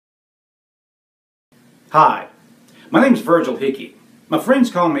Hi, my name's Virgil Hickey. My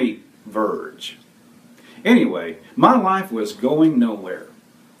friends call me Verge. Anyway, my life was going nowhere.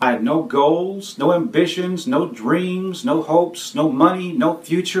 I had no goals, no ambitions, no dreams, no hopes, no money, no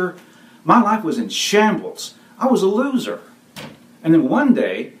future. My life was in shambles. I was a loser. And then one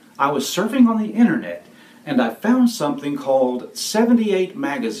day, I was surfing on the internet and I found something called 78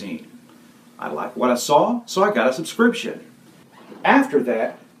 Magazine. I liked what I saw, so I got a subscription. After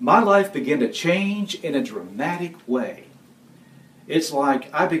that, my life began to change in a dramatic way. It's like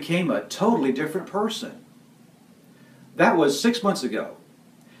I became a totally different person. That was 6 months ago.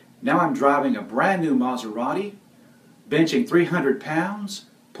 Now I'm driving a brand new Maserati, benching 300 pounds,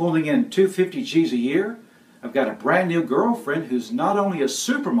 pulling in 250 G's a year. I've got a brand new girlfriend who's not only a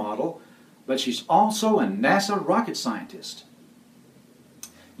supermodel, but she's also a NASA rocket scientist.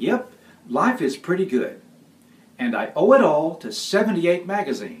 Yep, life is pretty good. And I owe it all to 78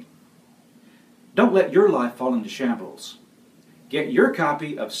 Magazine. Don't let your life fall into shambles. Get your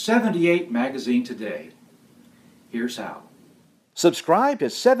copy of 78 Magazine today. Here's how. Subscribe to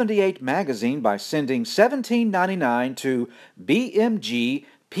 78 Magazine by sending $17.99 to BMG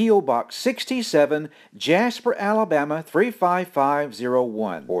P.O. Box 67, Jasper, Alabama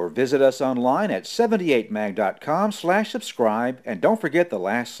 35501. Or visit us online at 78mag.com/subscribe, and don't forget the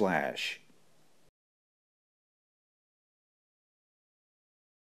last slash.